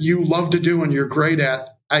things that you love to do and you're great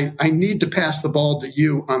at, I need to pass the ball to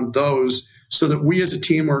you on those so that we as a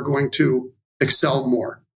team are going to excel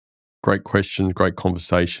more. Great question, great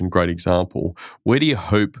conversation, great example. Where do you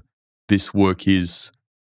hope this work is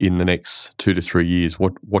in the next 2 to 3 years?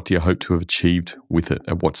 What do you hope to have achieved with it?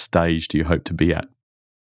 At what stage do you hope to be at?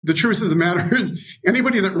 The truth of the matter is,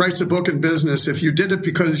 anybody that writes a book in business, if you did it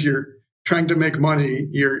because you're trying to make money,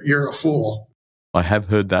 you're a fool. I have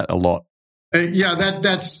heard that a lot. That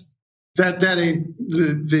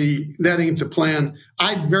ain't the plan.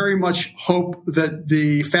 I'd very much hope that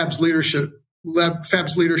the FABS leadership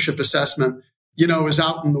assessment, is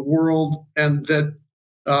out in the world, and that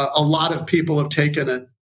a lot of people have taken it,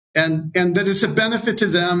 and that it's a benefit to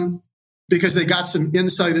them because they got some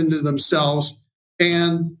insight into themselves,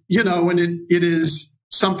 and it is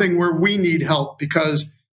something where we need help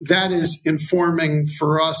because that is informing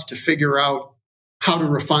for us to figure out how to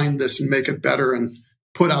refine this and make it better and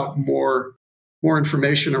put out more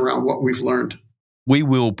information around what we've learned. We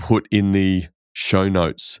will put in the show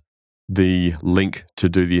notes the link to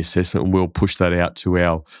do the assessment, and we'll push that out to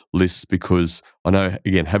our lists because I know,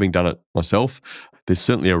 again, having done it myself, there's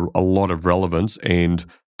certainly a lot of relevance, and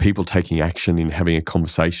people taking action in having a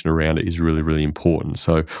conversation around it is really, really important.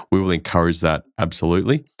 So we will encourage that,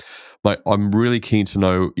 absolutely. Mate, I'm really keen to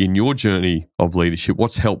know, in your journey of leadership,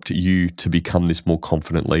 what's helped you to become this more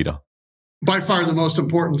confident leader? By far, the most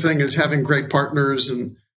important thing is having great partners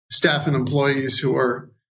and staff and employees who are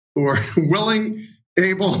willing,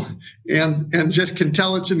 able, and just can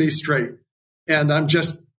tell it to me straight. And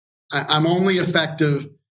I'm only effective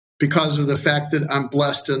because of the fact that I'm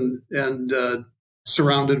blessed and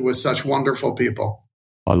surrounded with such wonderful people.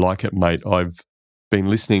 I like it, mate. I've been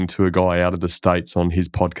listening to a guy out of the States on his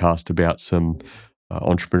podcast about some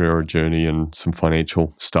entrepreneurial journey and some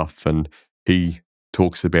financial stuff. And he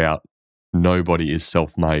talks about nobody is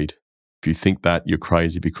self-made. If you think that, you're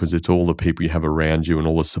crazy, because it's all the people you have around you and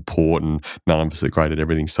all the support, and none of us are great at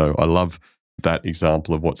everything. So I love that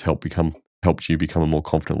example of what's helped you become a more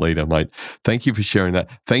confident leader, mate. Thank you for sharing that.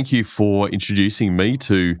 Thank you for introducing me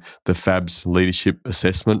to the FABS leadership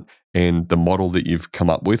assessment and the model that you've come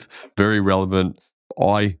up with. Very relevant.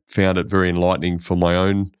 I found it very enlightening for my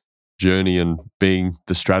own journey and being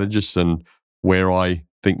the strategist and where I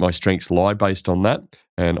think my strengths lie based on that.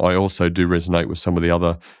 And I also do resonate with some of the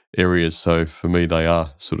other areas. So for me, they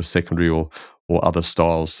are sort of secondary or other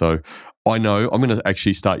styles. So I know I'm going to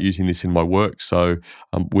actually start using this in my work. So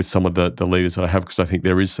with some of the leaders that I have, because I think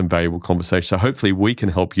there is some valuable conversation. So hopefully we can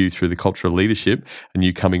help you through the culture of leadership, and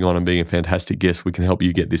you coming on and being a fantastic guest, we can help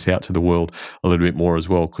you get this out to the world a little bit more as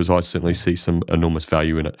well, because I certainly see some enormous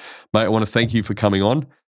value in it. Mate, I want to thank you for coming on.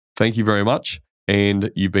 Thank you very much.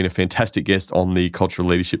 And you've been a fantastic guest on the culture of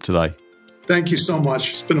leadership today. Thank you so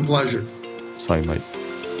much. It's been a pleasure. Same, mate.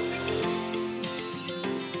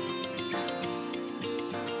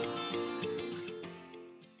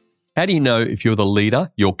 How do you know if you're the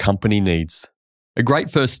leader your company needs? A great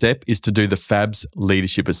first step is to do the FABS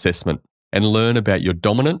leadership assessment and learn about your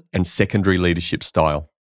dominant and secondary leadership style.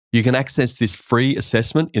 You can access this free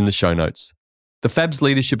assessment in the show notes. The FABS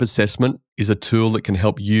leadership assessment is a tool that can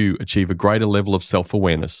help you achieve a greater level of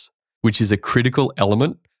self-awareness, which is a critical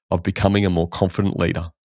element of becoming a more confident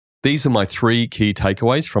leader. These are my 3 key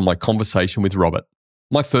takeaways from my conversation with Robert.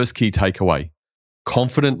 My first key takeaway: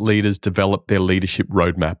 confident leaders develop their leadership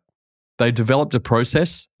roadmap. They've developed a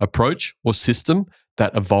process, approach, or system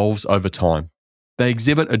that evolves over time. They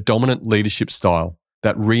exhibit a dominant leadership style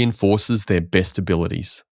that reinforces their best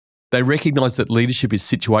abilities. They recognize that leadership is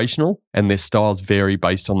situational and their styles vary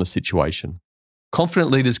based on the situation.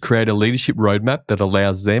 Confident leaders create a leadership roadmap that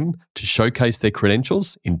allows them to showcase their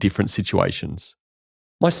credentials in different situations.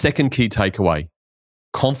 My second key takeaway: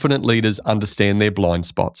 confident leaders understand their blind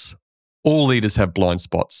spots. All leaders have blind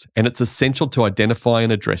spots, and it's essential to identify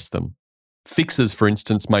and address them. Fixers, for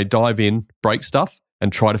instance, may dive in, break stuff,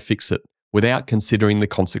 and try to fix it without considering the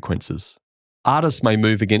consequences. Artists may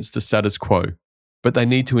move against the status quo, but they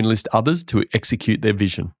need to enlist others to execute their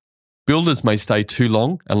vision. Builders may stay too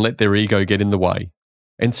long and let their ego get in the way,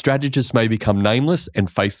 and strategists may become nameless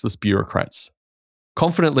and faceless bureaucrats.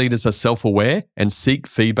 Confident leaders are self-aware and seek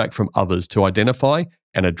feedback from others to identify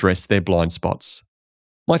and address their blind spots.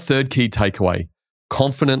 My third key takeaway: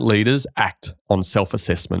 confident leaders act on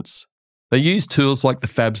self-assessments. They use tools like the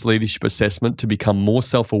FABS leadership assessment to become more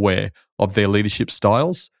self-aware of their leadership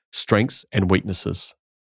styles, strengths, and weaknesses.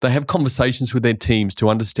 They have conversations with their teams to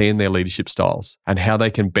understand their leadership styles and how they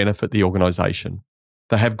can benefit the organisation.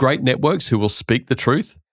 They have great networks who will speak the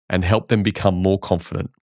truth and help them become more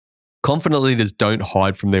confident. Confident leaders don't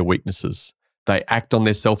hide from their weaknesses. They act on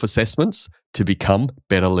their self-assessments to become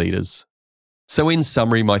better leaders. So in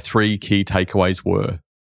summary, my 3 key takeaways were: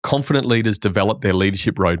 confident leaders develop their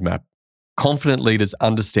leadership roadmap. Confident leaders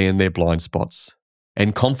understand their blind spots.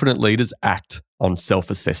 And confident leaders act on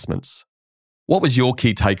self-assessments. What was your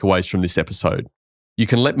key takeaways from this episode? You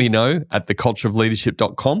can let me know at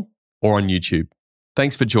thecultureofleadership.com or on YouTube.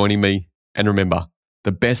 Thanks for joining me, and remember,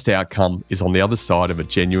 the best outcome is on the other side of a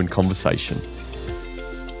genuine conversation.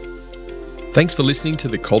 Thanks for listening to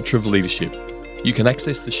The Culture of Leadership. You can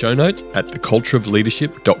access the show notes at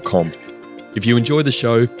thecultureofleadership.com. If you enjoy the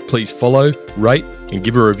show, please follow, rate, and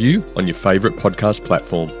give a review on your favourite podcast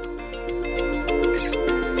platform.